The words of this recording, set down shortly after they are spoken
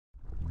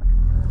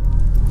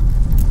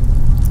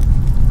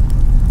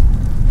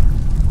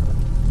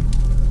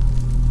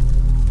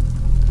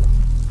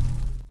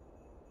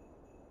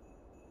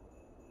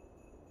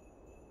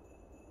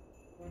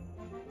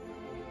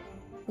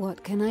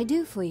What can I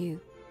do for you?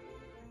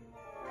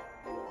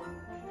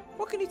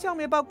 What can you tell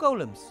me about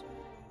golems?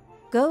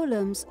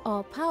 Golems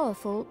are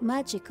powerful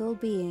magical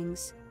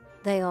beings.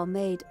 They are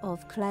made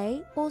of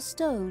clay or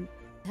stone,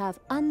 have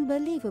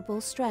unbelievable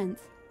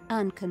strength,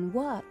 and can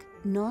work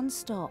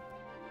non-stop.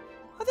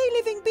 Are they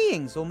living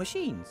beings or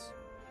machines?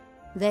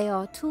 They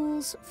are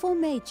tools for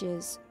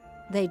mages.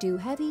 They do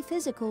heavy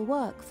physical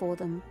work for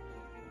them.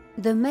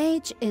 The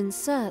mage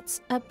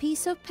inserts a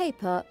piece of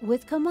paper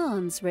with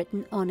commands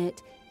written on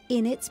it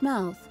in its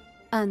mouth,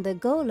 and the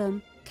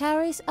golem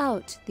carries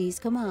out these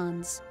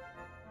commands.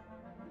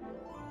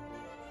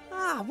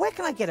 Where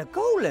can I get a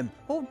golem?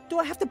 Or do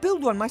I have to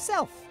build one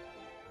myself?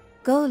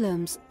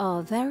 Golems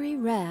are very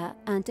rare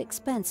and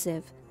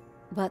expensive,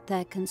 but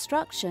their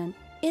construction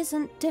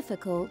isn't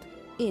difficult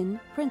in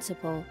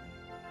principle.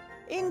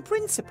 In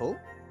principle?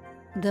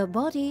 The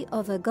body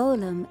of a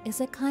golem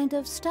is a kind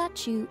of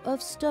statue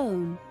of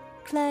stone,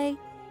 clay,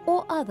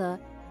 or other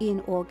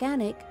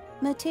inorganic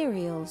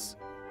materials.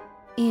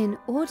 In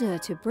order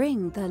to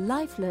bring the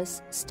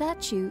lifeless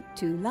statue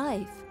to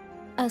life,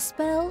 a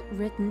spell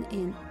written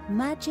in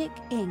magic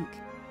ink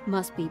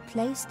must be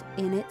placed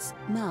in its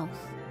mouth.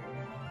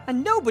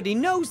 And nobody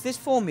knows this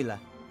formula.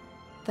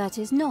 That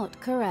is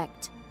not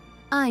correct.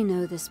 I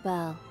know the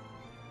spell.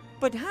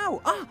 But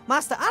how?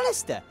 Master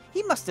Alistair!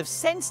 He must have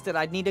sensed that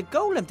I'd need a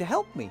golem to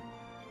help me.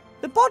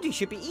 The body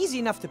should be easy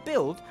enough to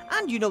build,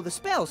 and you know the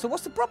spell, so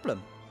what's the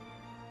problem?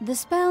 The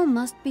spell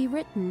must be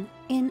written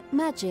in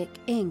magic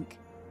ink.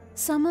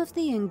 Some of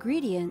the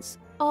ingredients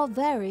are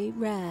very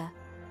rare.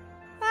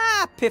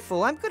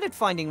 Piffle, I'm good at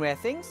finding rare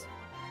things.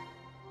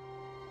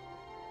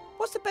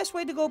 What's the best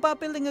way to go about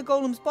building a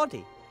golem's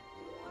body?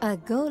 A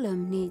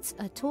golem needs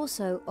a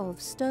torso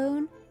of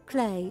stone,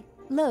 clay,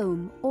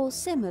 loam, or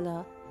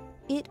similar.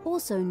 It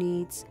also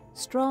needs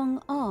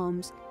strong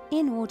arms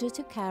in order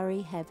to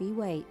carry heavy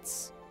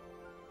weights.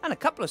 And a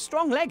couple of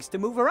strong legs to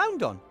move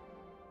around on.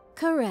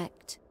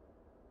 Correct.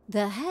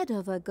 The head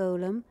of a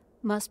golem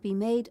must be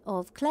made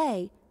of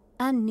clay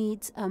and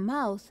needs a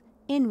mouth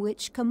in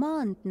which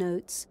command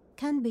notes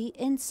can be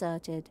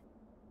inserted.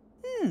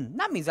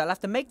 That means I'll have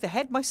to make the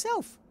head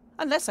myself.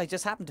 Unless I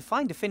just happen to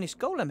find a finished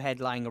golem head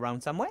lying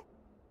around somewhere.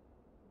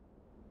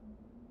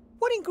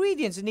 What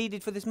ingredients are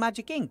needed for this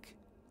magic ink?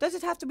 Does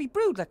it have to be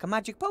brewed like a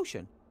magic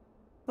potion?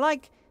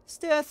 Like,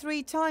 stir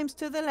 3 times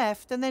to the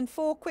left and then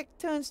 4 quick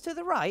turns to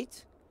the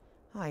right?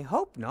 I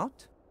hope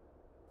not.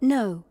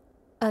 No,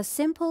 a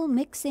simple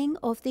mixing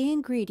of the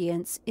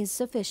ingredients is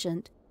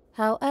sufficient.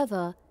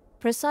 However,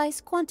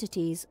 precise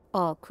quantities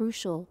are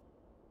crucial.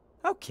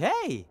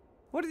 Okay,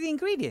 what are the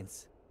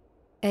ingredients?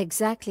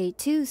 Exactly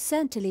 2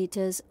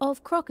 centiliters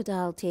of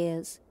crocodile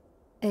tears,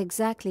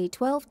 exactly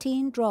 12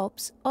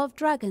 drops of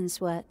dragon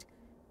sweat,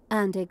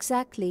 and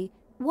exactly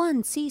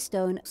 1 sea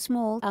stone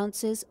small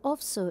ounces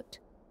of soot.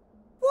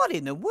 What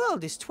in the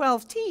world is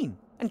 12 teen?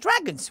 And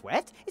dragon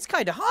sweat? It's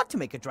kinda hard to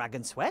make a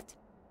dragon sweat.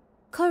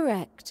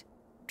 Correct.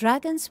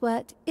 Dragon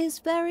sweat is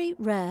very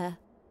rare.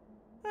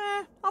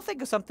 I'll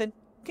think of something.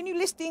 Can you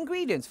list the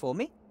ingredients for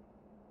me?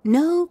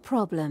 No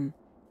problem.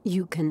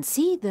 You can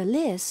see the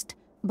list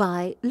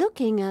by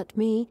looking at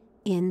me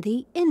in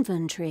the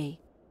inventory.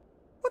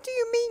 What do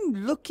you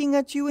mean, looking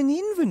at you in the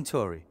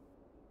inventory?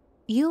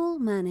 You'll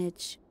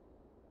manage.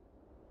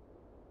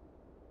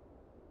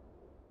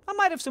 I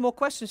might have some more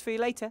questions for you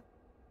later.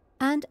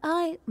 And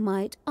I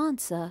might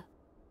answer.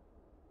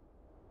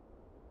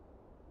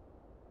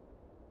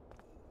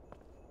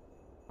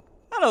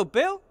 Hello,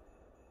 Bill.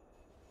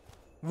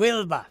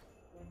 Wilbur.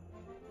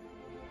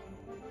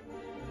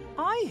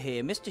 I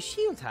hear Mr.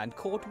 Shieldhand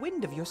caught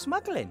wind of your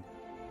smuggling.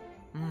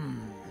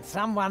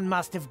 Someone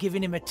must have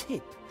given him a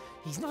tip.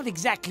 He's not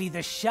exactly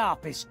the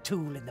sharpest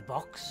tool in the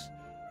box.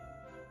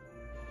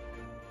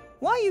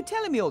 Why are you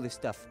telling me all this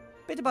stuff?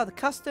 Bit about the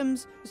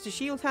customs, Mr.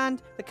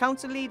 Shieldhand, the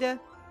council leader.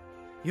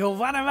 You're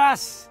one of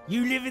us.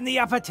 You live in the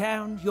upper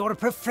town. You're a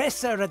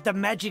professor at the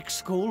magic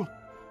school.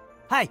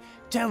 Hey,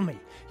 tell me,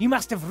 you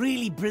must have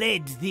really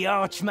bled the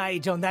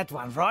Archmage on that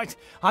one, right?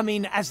 I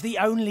mean, as the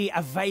only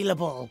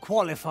available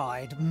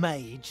qualified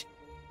mage.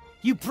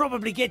 You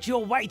probably get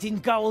your weight in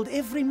gold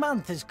every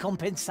month as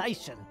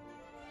compensation.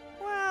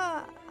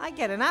 Well, I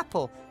get an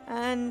apple,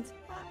 and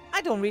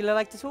I don't really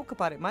like to talk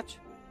about it much.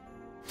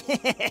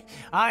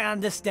 I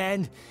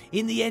understand.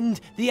 In the end,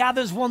 the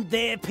others want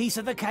their piece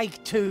of the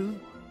cake too.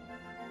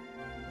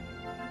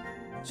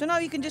 So now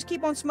you can just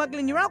keep on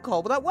smuggling your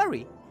alcohol without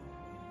worry?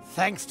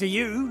 Thanks to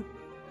you.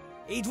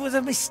 It was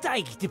a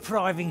mistake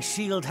depriving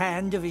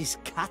Shieldhand of his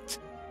cut.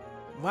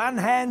 One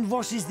hand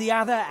washes the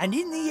other, and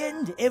in the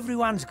end,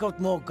 everyone's got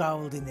more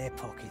gold in their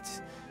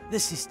pockets. The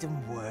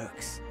system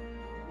works.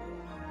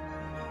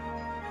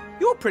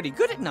 You're pretty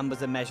good at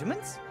numbers and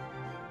measurements.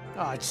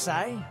 I'd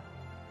say.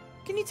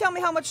 Can you tell me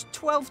how much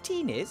 12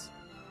 teen is?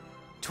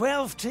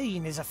 12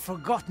 teen is a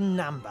forgotten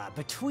number,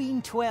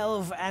 between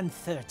 12 and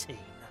 13.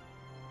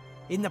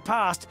 In the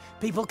past,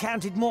 people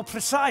counted more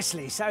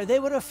precisely, so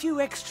there were a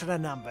few extra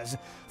numbers.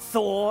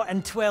 Thor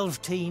and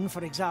 12 teen,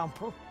 for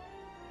example.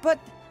 But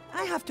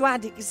I have to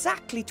add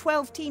exactly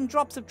 12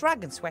 drops of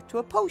dragon sweat to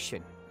a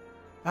potion.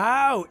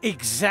 Oh,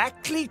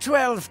 exactly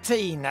 12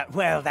 teen.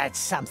 Well, that's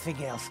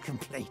something else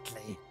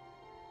completely.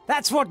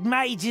 That's what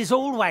mages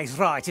always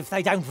write if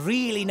they don't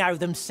really know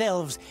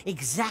themselves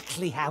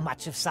exactly how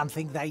much of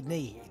something they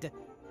need.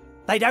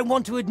 They don't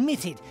want to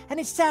admit it, and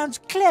it sounds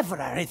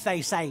cleverer if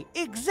they say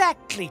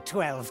exactly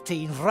 12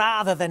 teen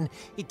rather than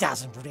it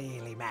doesn't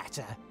really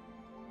matter.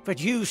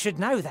 But you should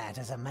know that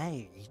as a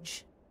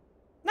mage.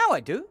 Now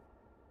I do.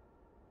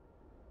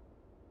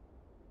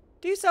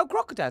 Do you sell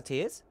crocodile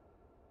tears?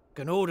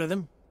 Can order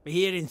them. Be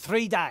here in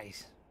 3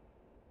 days.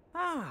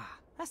 Ah,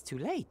 that's too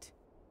late.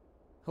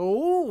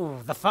 Oh,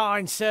 the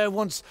fine sir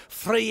wants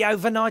free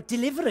overnight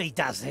delivery,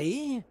 does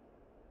he?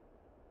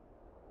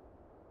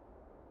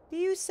 Do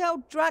you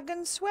sell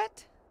dragon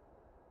sweat?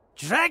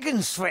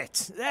 Dragon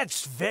sweat?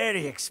 That's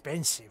very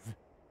expensive.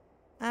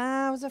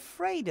 I was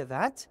afraid of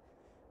that,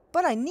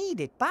 but I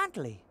need it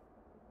badly.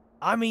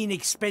 I mean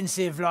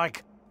expensive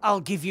like,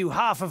 I'll give you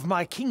half of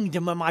my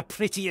kingdom and my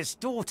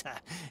prettiest daughter.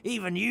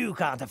 Even you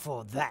can't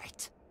afford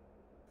that.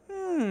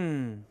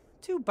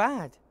 Too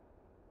bad.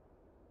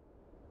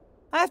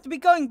 I have to be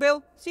going,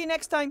 Bill. See you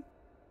next time.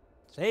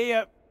 See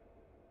ya.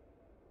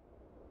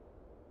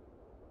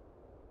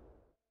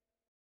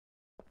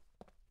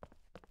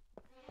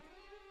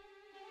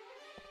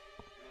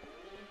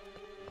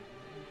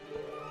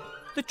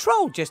 The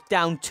troll just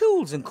downed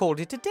tools and called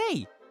it a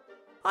day.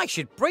 I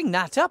should bring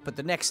that up at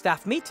the next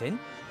staff meeting.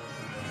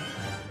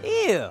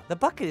 Ew, the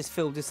bucket is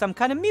filled with some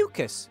kind of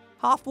mucus.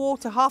 Half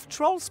water, half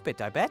troll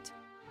spit, I bet.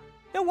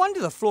 No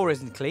wonder the floor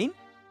isn't clean.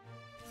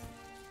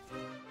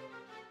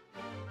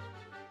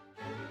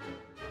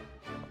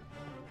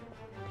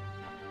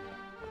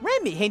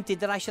 Remy hinted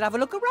that I should have a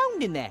look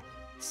around in there.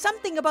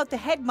 Something about the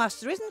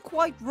headmaster isn't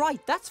quite right,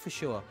 that's for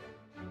sure.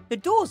 The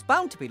door's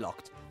bound to be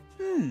locked.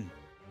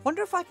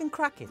 Wonder if I can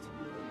crack it.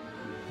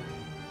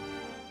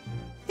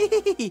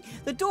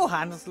 The door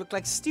handles look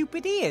like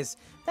stupid ears.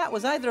 That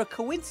was either a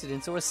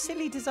coincidence or a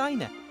silly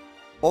designer.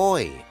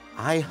 Oi,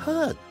 I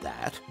heard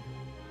that.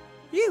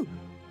 You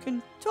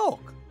can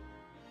talk.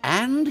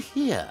 And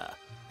hear.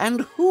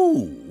 And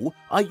who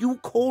are you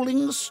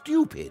calling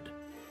stupid?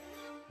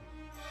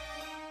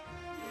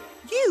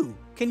 You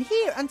can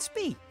hear and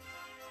speak.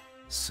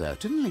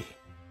 Certainly.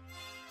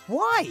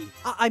 Why?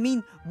 I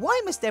mean,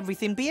 why must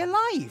everything be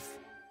alive?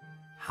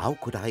 How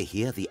could I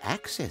hear the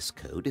access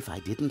code if I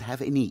didn't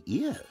have any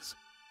ears?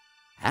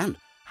 And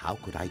how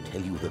could I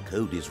tell you the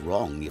code is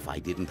wrong if I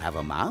didn't have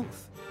a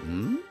mouth?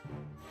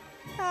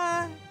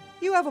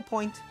 You have a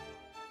point.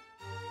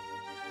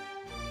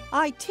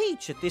 I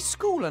teach at this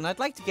school and I'd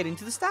like to get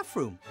into the staff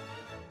room.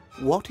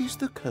 What is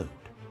the code?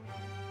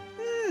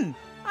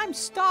 I'm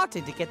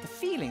starting to get the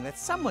feeling that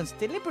someone's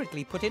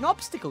deliberately putting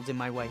obstacles in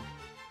my way.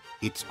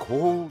 It's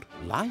called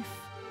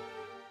life.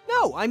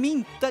 No, I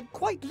mean that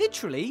quite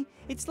literally,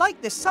 it's like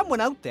there's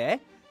someone out there,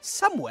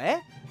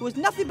 somewhere, who has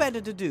nothing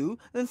better to do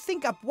than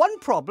think up one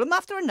problem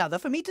after another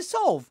for me to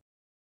solve.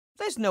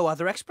 There's no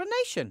other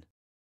explanation.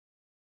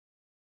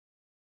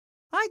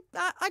 I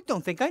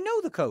don't think I know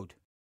the code.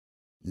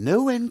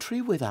 No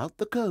entry without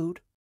the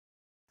code.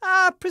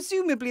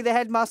 Presumably the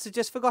headmaster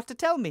just forgot to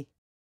tell me.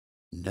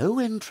 No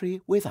entry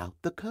without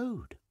the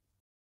code.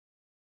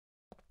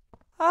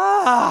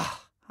 I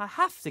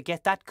have to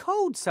get that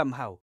code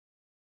somehow.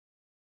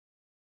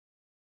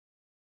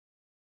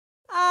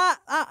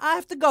 I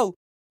have to go.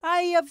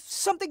 I have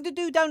something to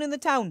do down in the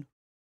town.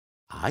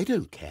 I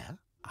don't care.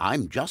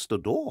 I'm just a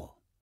door.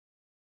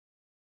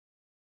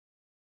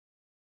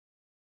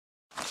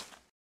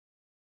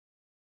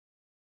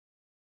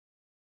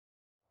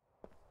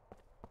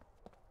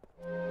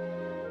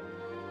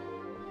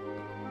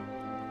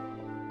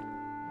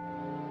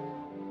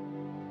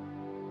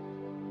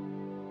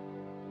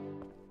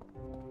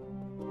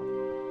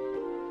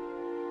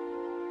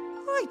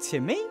 Hi,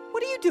 Timmy.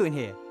 What are you doing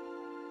here?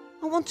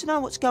 I want to know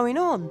what's going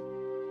on.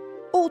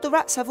 All the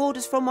rats have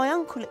orders from my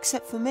uncle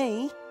except for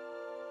me.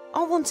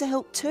 I want to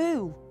help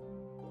too.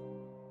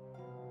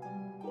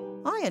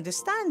 I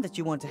understand that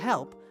you want to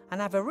help and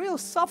have a real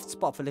soft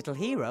spot for little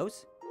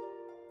heroes.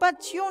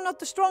 But you're not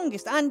the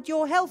strongest and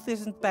your health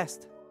isn't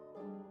best.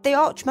 The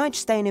Archmage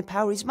staying in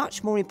power is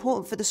much more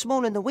important for the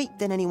small and the weak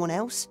than anyone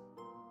else.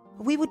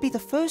 We would be the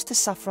first to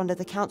suffer under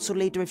the council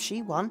leader if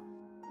she won.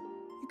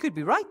 You could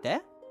be right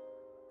there.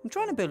 I'm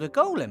trying to build a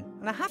golem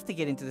and I have to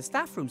get into the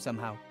staff room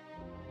somehow.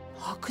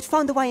 I could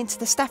find a way into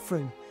the staff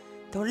room.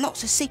 There are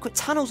lots of secret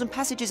tunnels and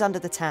passages under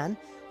the town.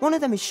 One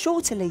of them is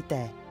sure to lead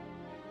there.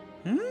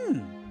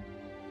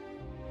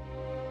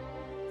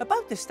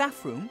 About the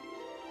staff room,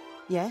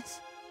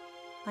 Yes?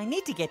 I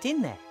need to get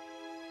in there.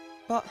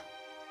 But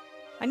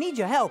I need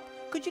your help.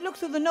 Could you look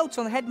through the notes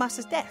on the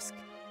headmaster's desk?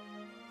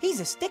 He's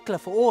a stickler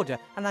for order,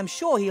 and I'm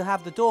sure he'll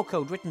have the door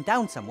code written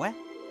down somewhere.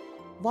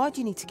 why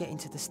do you need to get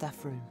into the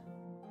staff room?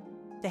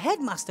 The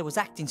headmaster was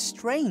acting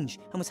strange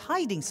and was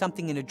hiding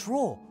something in a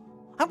drawer.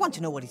 I want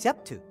to know what he's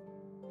up to.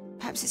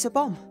 Perhaps it's a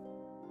bomb.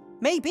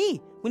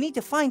 Maybe. We need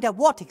to find out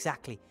what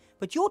exactly.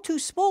 But you're too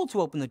small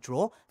to open the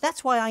drawer.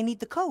 That's why I need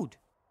the code.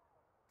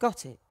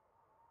 Got it.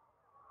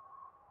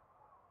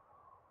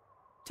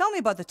 Tell me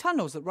about the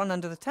tunnels that run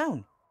under the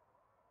town.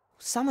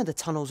 Some of the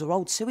tunnels are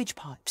old sewage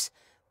pipes,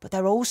 but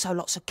there are also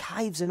lots of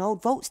caves and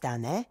old vaults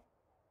down there.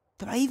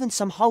 There are even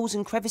some holes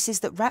and crevices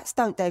that rats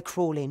don't dare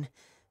crawl in.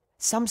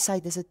 Some say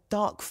there's a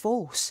dark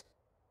force.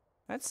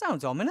 That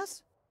sounds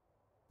ominous.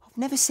 I've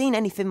never seen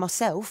anything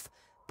myself,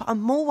 but I'm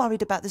more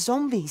worried about the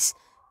zombies.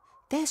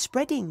 They're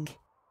spreading.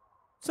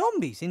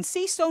 Zombies in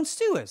sea stone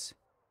sewers?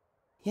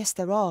 Yes,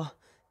 there are.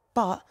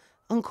 But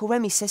Uncle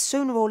Remy says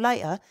sooner or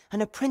later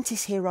an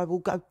apprentice hero will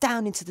go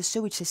down into the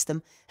sewage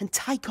system and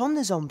take on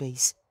the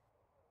zombies.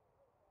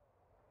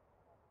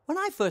 When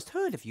I first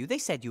heard of you, they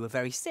said you were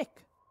very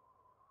sick.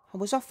 I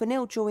was often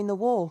ill during the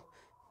war,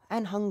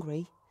 and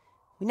hungry.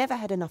 We never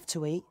had enough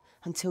to eat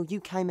until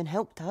you came and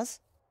helped us.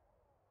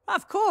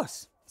 Of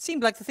course.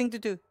 Seemed like the thing to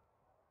do.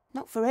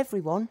 Not for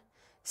everyone.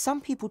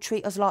 Some people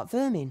treat us like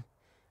vermin.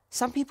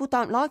 Some people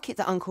don't like it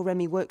that Uncle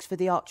Remy works for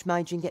the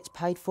Archmage and gets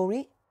paid for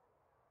it.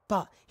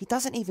 But he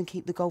doesn't even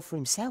keep the gold for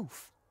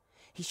himself.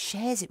 He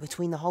shares it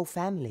between the whole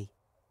family.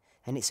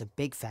 And it's a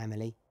big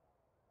family.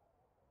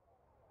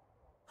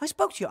 I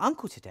spoke to your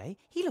uncle today.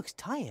 He looks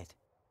tired.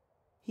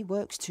 He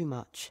works too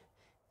much.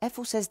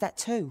 Ethel says that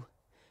too.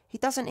 He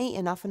doesn't eat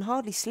enough and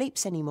hardly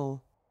sleeps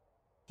anymore.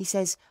 He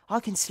says, I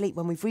can sleep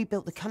when we've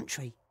rebuilt the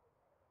country.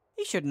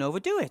 He shouldn't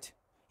overdo it.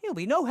 He'll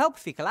be no help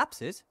if he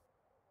collapses.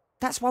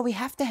 That's why we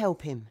have to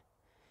help him.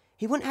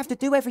 He wouldn't have to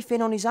do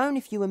everything on his own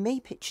if you and me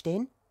pitched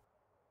in.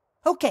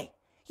 OK,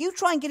 you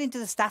try and get into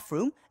the staff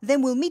room,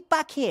 then we'll meet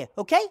back here,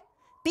 OK?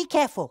 Be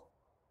careful.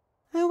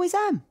 I always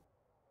am.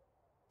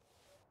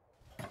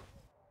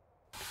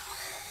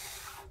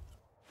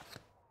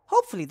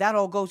 Hopefully that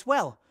all goes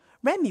well.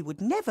 Remy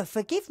would never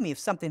forgive me if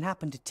something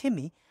happened to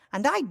Timmy,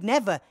 and I'd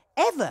never,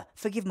 ever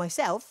forgive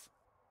myself.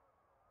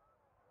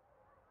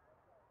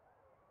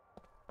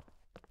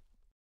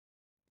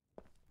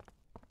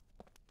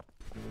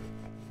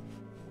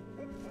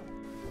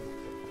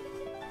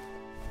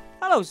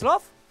 Hello,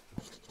 Sloth.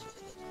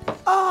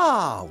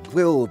 Ah,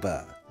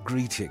 Wilbur.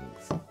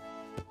 Greetings.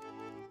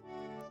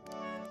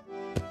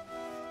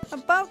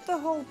 About the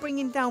whole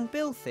bringing down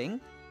Bill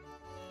thing,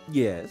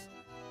 Yes?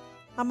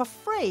 I'm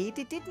afraid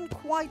it didn't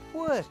quite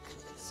work.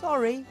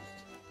 Sorry.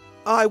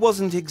 I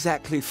wasn't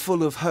exactly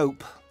full of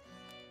hope.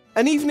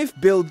 And even if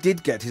Bill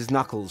did get his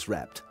knuckles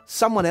wrapped,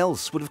 someone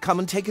else would have come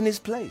and taken his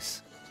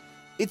place.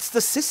 It's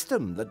the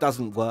system that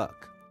doesn't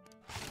work.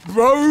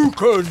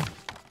 Broken!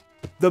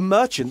 The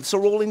merchants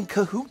are all in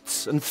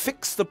cahoots and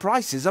fix the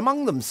prices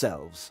among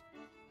themselves.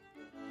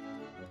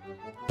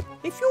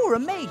 If you're a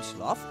mage,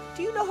 Sloth,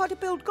 do you know how to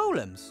build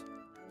golems?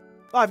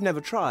 I've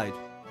never tried.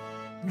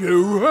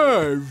 You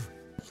have?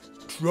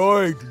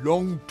 Tried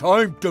long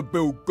time to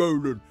build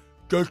golem,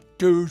 just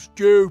too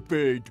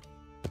stupid.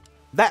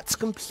 That's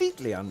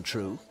completely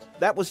untrue.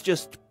 That was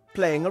just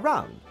playing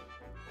around.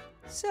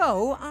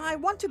 So, I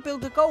want to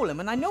build a golem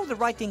and I know the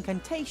right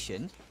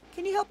incantation.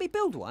 Can you help me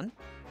build one?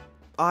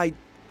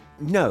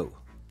 No.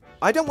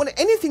 I don't want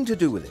anything to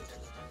do with it.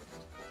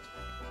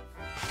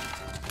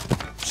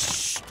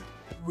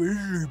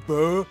 Really,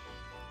 Burr?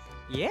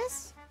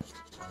 Yes?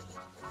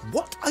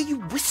 What are you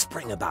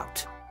whispering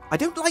about? I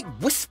don't like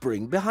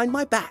whispering behind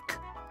my back.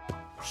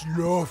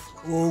 Sloth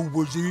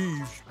always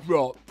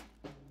eavesdrop.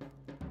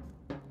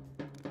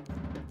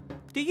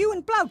 Do you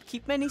and Blout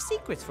keep many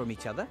secrets from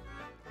each other?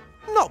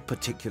 Not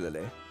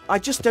particularly. I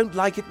just don't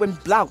like it when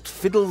Blout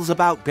fiddles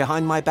about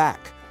behind my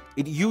back.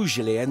 It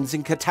usually ends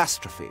in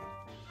catastrophe.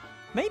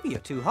 Maybe you're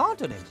too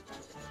hard on him.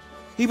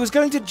 He was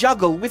going to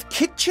juggle with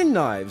kitchen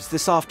knives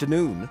this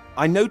afternoon.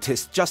 I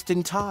noticed just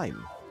in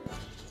time.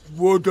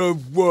 Would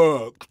have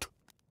worked.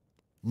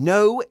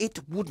 No, it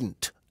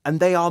wouldn't. And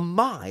they are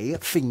my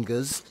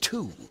fingers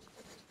too.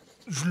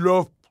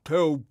 Sloth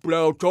tell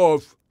Blout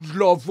off.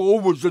 Sloth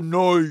always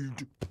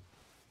annoyed.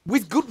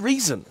 With good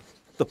reason.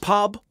 The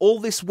pub, all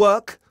this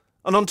work,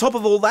 and on top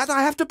of all that,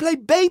 I have to play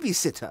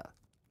babysitter.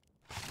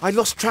 I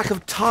lost track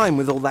of time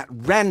with all that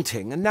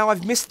ranting, and now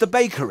I've missed the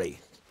bakery.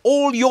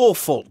 All your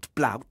fault,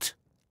 Blout.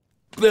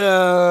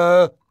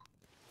 The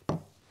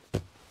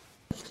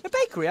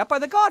bakery up by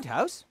the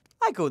guardhouse?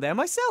 I go there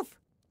myself.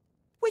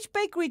 Which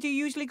bakery do you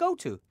usually go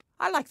to?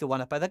 I like the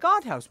one up by the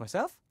guardhouse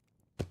myself.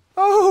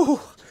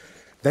 Oh,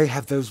 they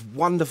have those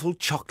wonderful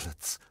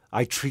chocolates.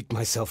 I treat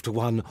myself to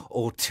one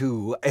or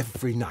two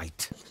every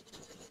night.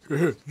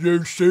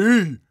 You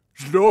see,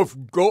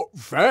 Sloth got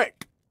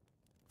fat.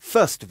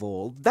 First of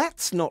all,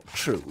 that's not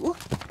true.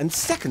 And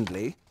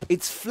secondly,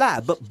 it's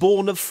flab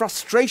born of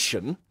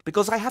frustration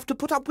because I have to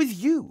put up with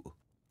you.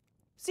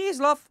 See you,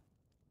 Sloth.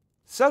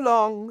 So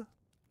long.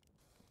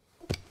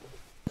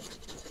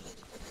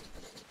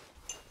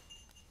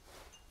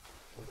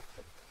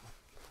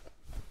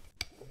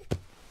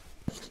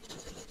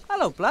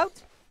 Hello,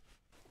 Blout.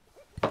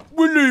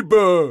 Willy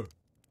Burr.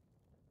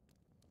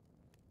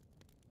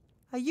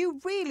 Are you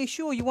really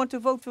sure you want to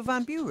vote for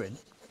Van Buren?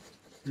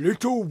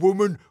 Little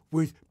woman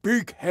with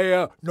big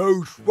hair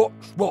knows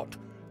what's what.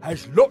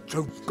 Has lots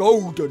of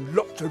gold and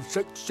lots of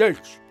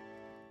success.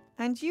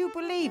 And you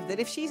believe that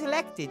if she's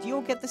elected,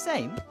 you'll get the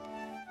same?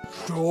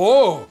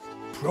 Sure,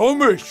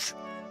 promise.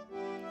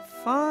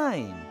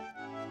 Fine.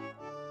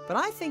 But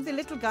I think the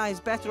little guy is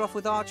better off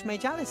with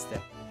Archmage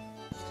Alistair.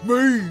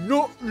 Me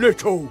not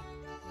little.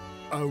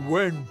 And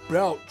when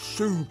Blout's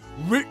soon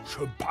rich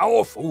and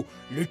powerful,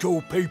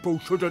 little people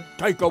shouldn't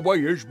take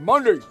away his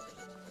money.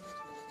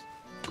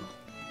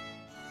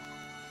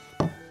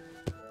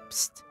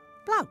 Psst,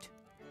 Blout,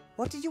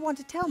 what did you want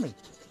to tell me?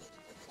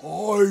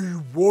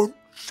 I won't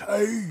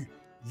say.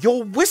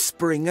 You're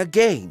whispering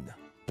again.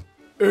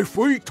 If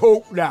we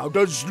talk now,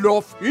 does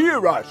Sloth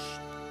hear us?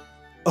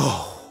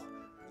 Oh,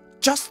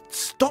 just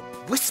stop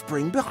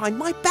whispering behind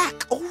my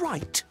back, all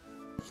right?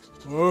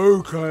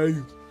 Okay,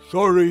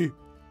 sorry.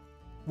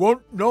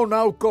 Want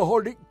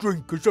non-alcoholic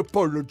drink as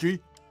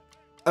apology?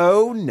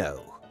 Oh,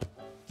 no.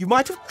 You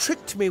might have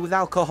tricked me with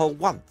alcohol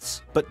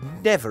once, but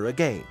never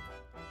again.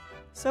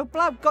 So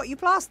Blout got you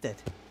plastered?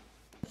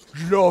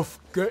 Sloth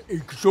get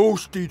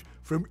exhausted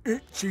from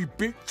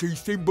itsy-bitsy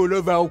symbol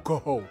of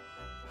alcohol.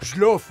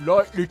 Sloth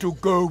like little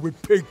girl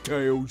with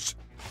pigtails.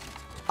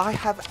 I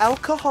have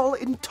alcohol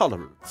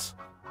intolerance,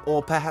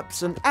 or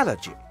perhaps an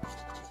allergy.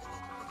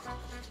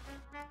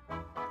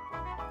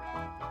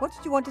 What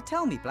did you want to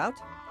tell me, Blout?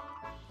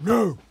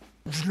 No,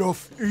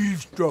 Sloth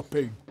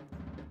eavesdropping.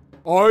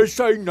 I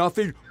say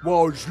nothing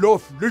while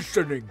Sloth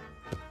listening.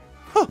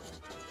 Huh.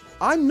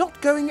 I'm not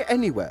going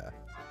anywhere.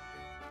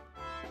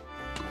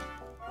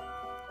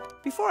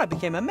 Before I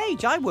became a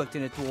mage, I worked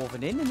in a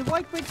dwarven inn in the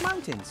Whitebridge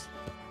Mountains.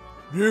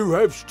 You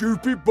have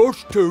stupid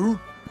boss too?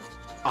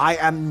 I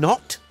am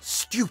not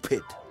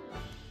stupid.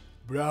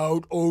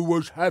 Blout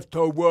always have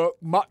to work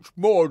much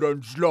more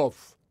than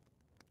Sloth.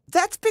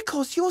 That's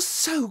because you're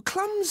so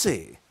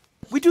clumsy.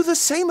 We do the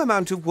same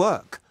amount of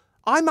work.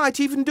 I might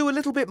even do a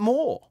little bit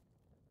more.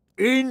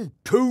 In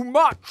too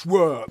much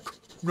work.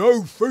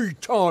 No free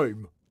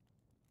time.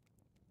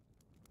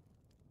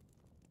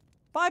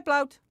 Bye,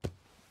 Blout.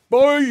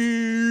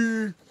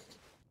 Bye.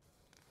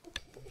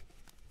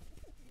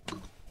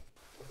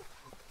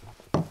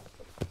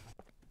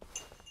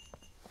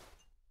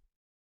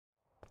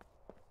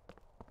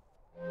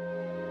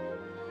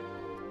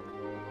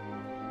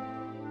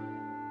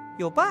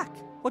 You're back.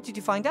 What did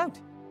you find out?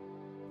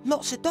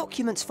 Lots of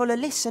documents full of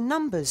lists and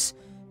numbers.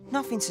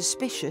 Nothing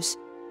suspicious.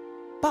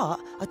 But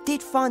I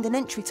did find an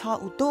entry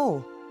titled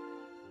door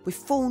with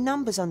 4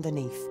 numbers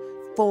underneath.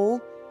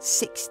 4,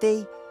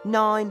 60,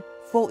 9,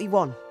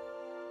 41.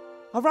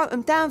 I wrote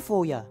them down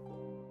for you.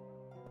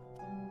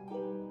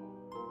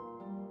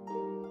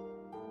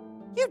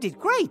 You did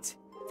great.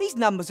 These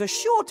numbers are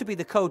sure to be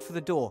the code for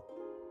the door.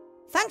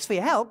 Thanks for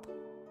your help.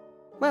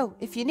 Well,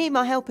 if you need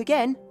my help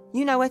again,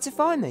 you know where to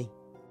find me.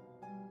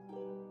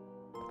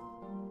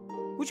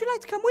 Would you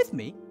like to come with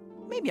me?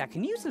 Maybe I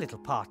can use a little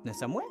partner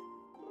somewhere.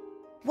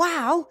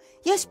 Wow,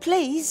 yes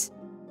please.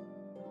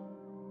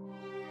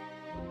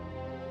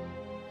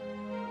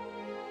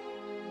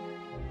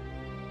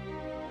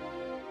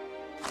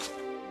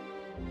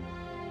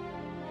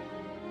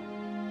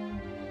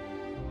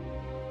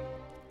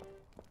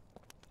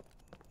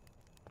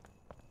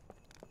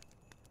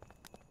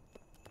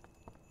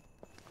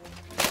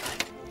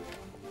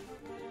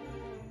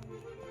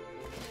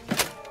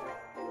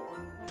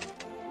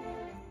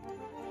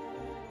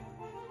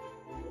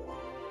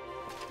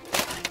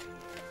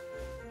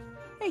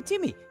 Hey,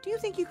 Timmy, do you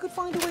think you could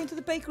find a way into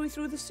the bakery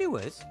through the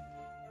sewers?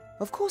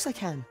 Of course I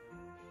can.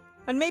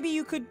 And maybe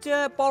you could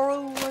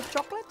borrow a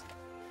chocolate?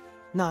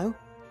 No,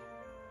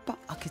 but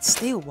I could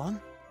steal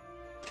one.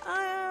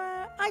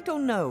 I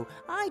don't know.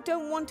 I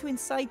don't want to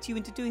incite you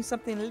into doing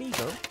something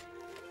illegal.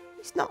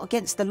 It's not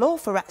against the law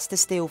for rats to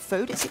steal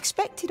food. It's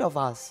expected of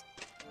us.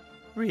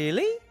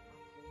 Really?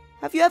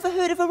 Have you ever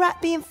heard of a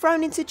rat being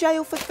thrown into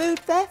jail for food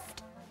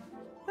theft?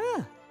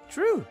 Ah,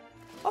 true.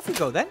 Off we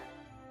go then.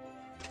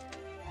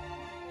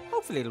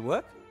 Hopefully it'll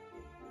work.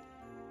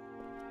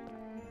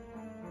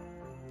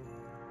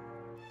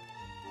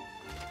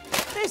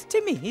 There's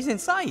Timmy. He's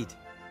inside.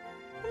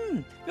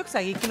 Looks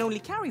like he can only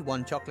carry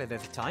one chocolate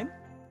at a time.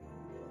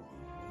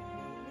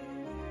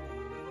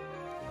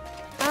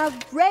 A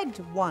red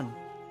one.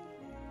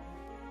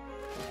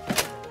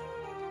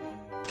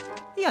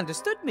 He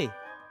understood me.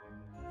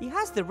 He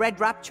has the red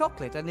wrapped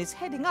chocolate and is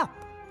heading up.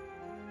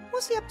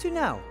 What's he up to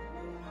now?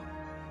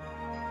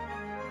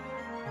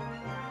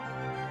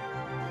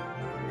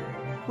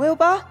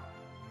 Wilbur?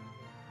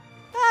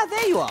 Ah,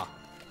 there you are.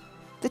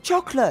 The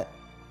chocolate.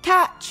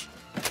 Catch!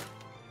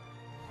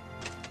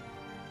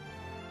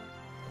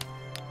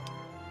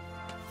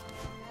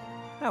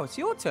 Now it's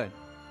your turn.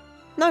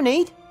 No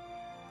need.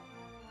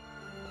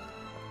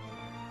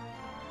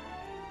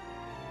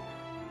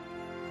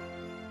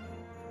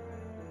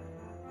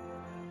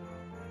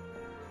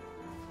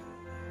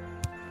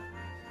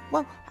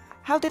 Well,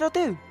 how did I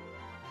do?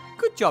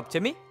 Good job,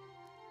 Timmy.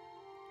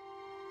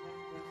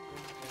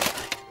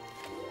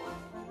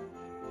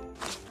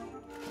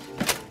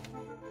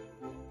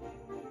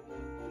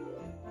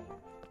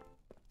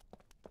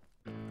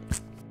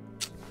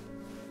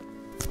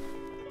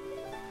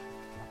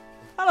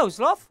 Hello,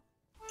 Sloth.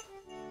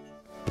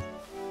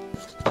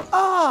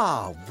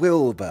 Ah,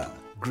 Wilbur.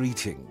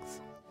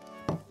 greetings.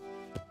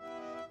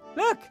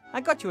 Look,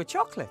 I got you a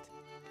chocolate.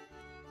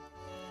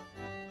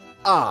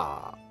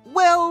 Ah,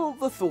 well,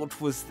 the thought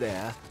was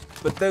there,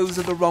 but those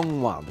are the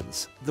wrong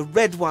ones. The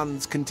red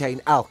ones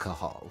contain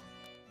alcohol.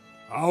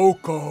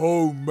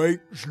 Alcohol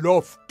makes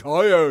Sloth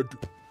tired.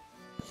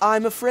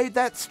 I'm afraid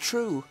that's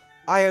true.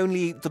 I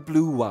only eat the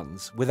blue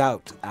ones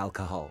without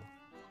alcohol.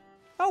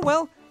 Oh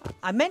well,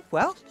 I meant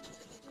well.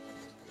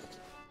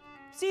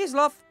 See you,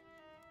 Sloth.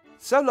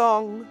 So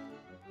long.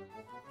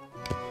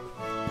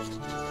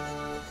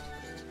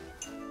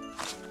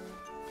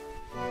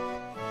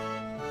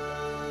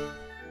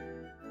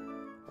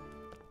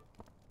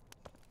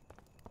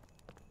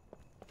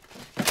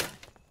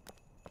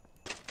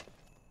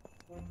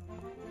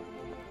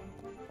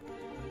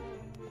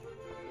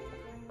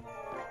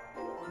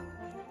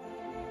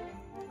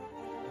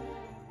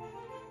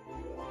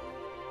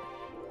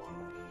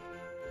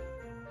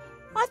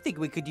 I think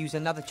we could use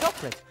another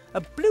chocolate. A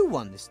blue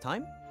one this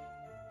time.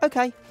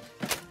 OK.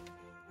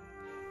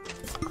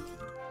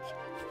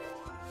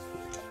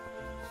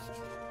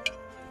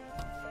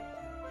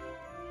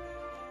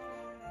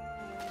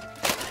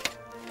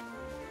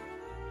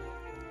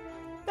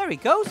 There he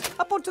goes,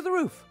 up onto the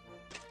roof.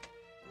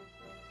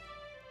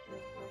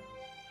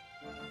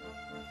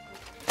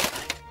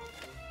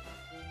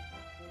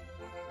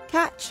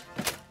 Catch.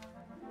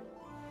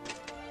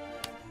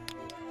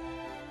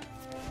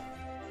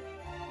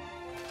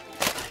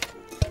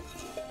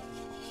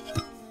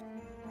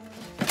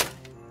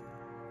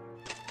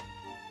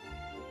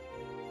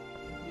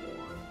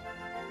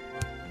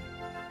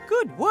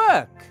 Good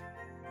work.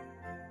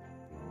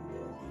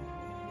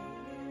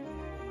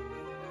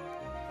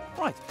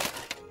 Right,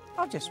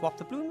 I'll just swap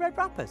the blue and red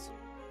wrappers.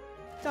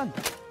 Done.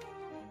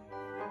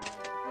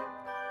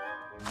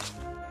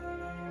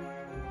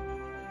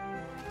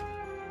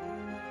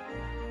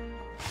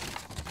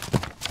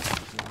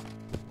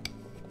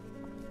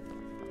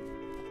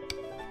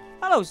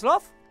 Hello,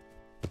 Sloth.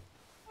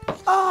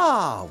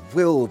 Ah,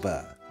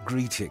 Wilbur,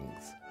 greetings.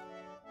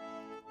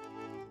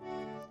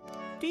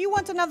 Do you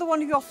want another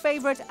one of your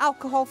favourite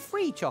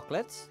alcohol-free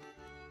chocolates?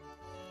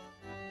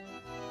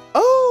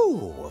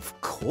 Oh,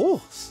 of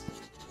course.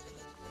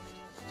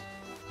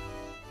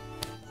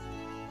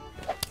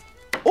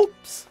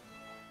 Oops.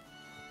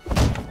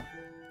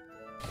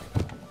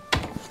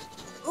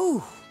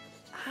 Ooh,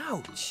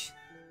 ouch.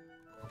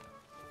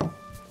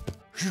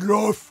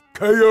 Sloth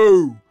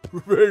KO.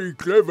 Very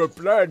clever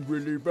plan,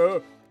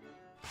 Wilbur.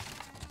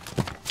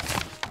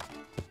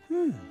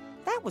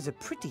 That was a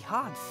pretty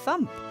hard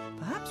thump.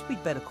 Perhaps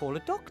we'd better call a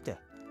doctor.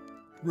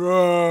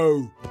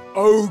 No,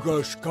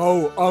 Ogre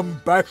Skull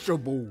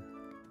unbashable.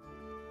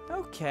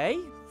 Okay,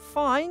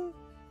 fine,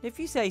 if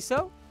you say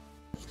so.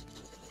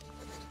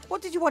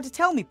 What did you want to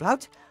tell me,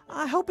 Blout?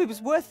 I hope it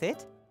was worth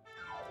it.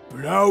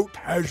 Blout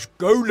has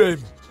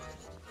golem.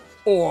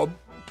 Or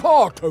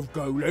part of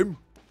golem.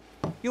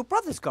 Your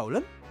brother's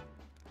golem?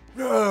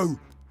 No,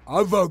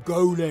 other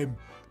golem.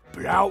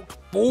 Blout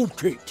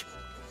bought it.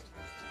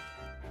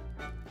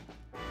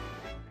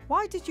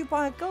 Why did you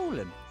buy a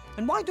golem?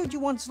 And why don't you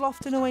want Sloth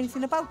to know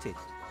anything about it?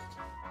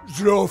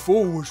 Sloth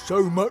always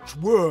so much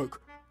work,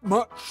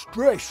 much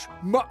stress,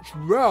 much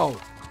row.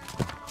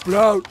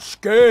 Blout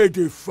scared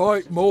if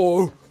fight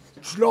more.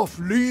 Sloth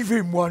leave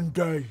him one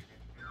day.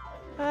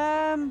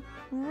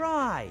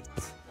 Right.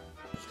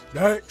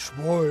 That's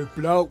why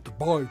Blout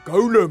buy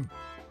golem.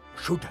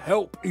 Should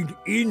help in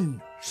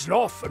inn.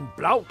 Sloth and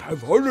Blout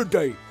have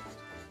holiday.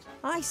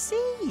 I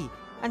see.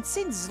 And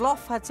since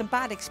Sloth had some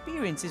bad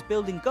experiences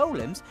building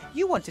golems,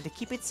 you wanted to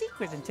keep it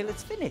secret until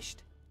it's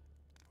finished.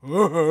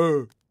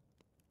 Where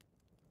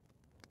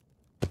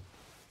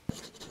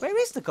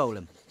is the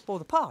golem? For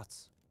the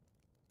parts?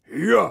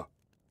 Here.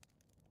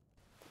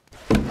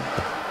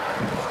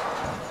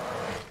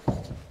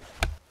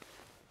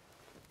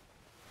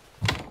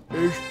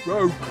 It's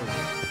broken.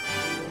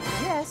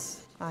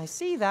 Yes, I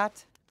see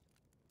that.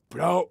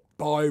 Blout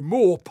buy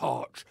more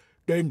parts,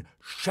 then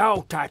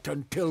shout at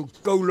until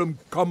golem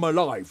come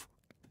alive.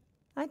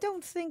 I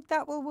don't think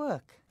that will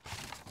work.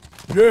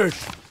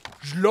 Yes,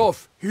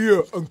 Sloth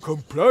here and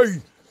can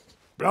play.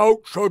 Blout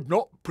should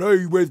not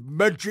play with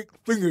magic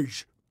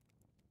thingies.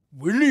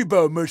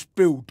 Wilbur must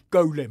build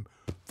golem,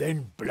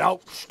 then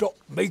Blout stop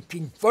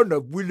making fun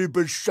of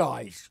Wilbur's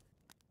size.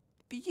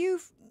 But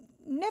you've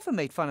never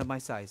made fun of my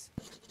size.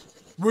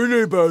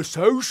 Wilbur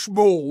so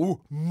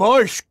small,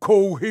 mice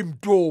call him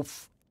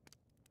dwarf.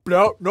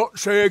 Blout not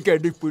say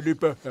again if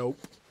Wilbur help.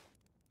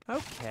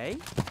 Okay,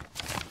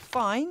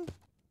 fine.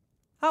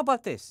 How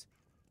about this?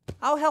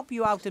 I'll help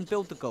you out and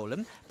build the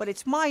golem, but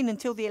it's mine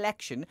until the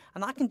election,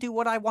 and I can do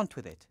what I want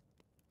with it.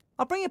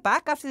 I'll bring it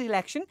back after the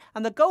election,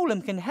 and the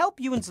golem can help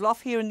you and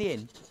Sloth here in the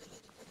inn.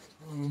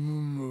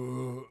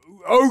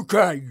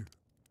 Okay.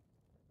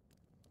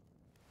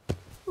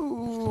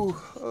 Ooh,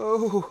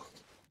 oh.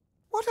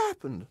 What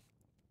happened?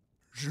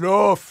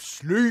 Sloth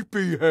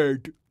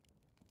sleepyhead.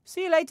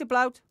 See you later,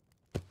 Blout.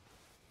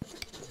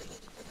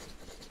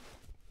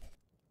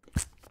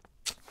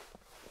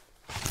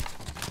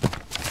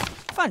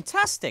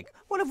 Fantastic!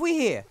 What have we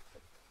here?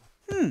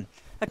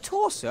 A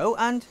torso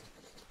and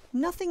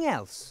nothing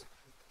else.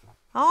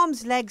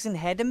 Arms, legs and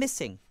head are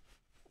missing.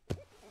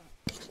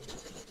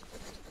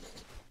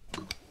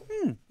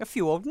 A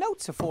few old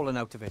notes have fallen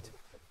out of it.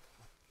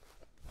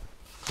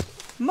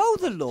 Mow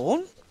the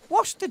lawn,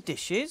 wash the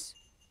dishes,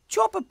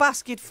 chop a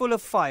basket full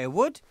of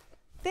firewood,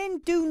 then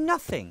do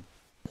nothing.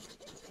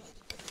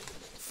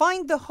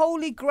 Find the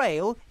Holy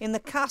Grail in the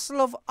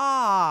castle of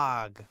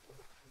Arg.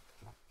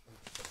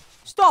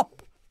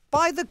 Stop!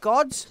 By the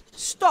gods,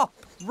 stop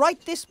right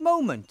this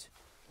moment.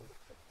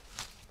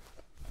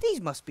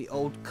 These must be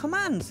old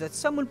commands that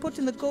someone put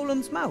in the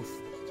golem's mouth.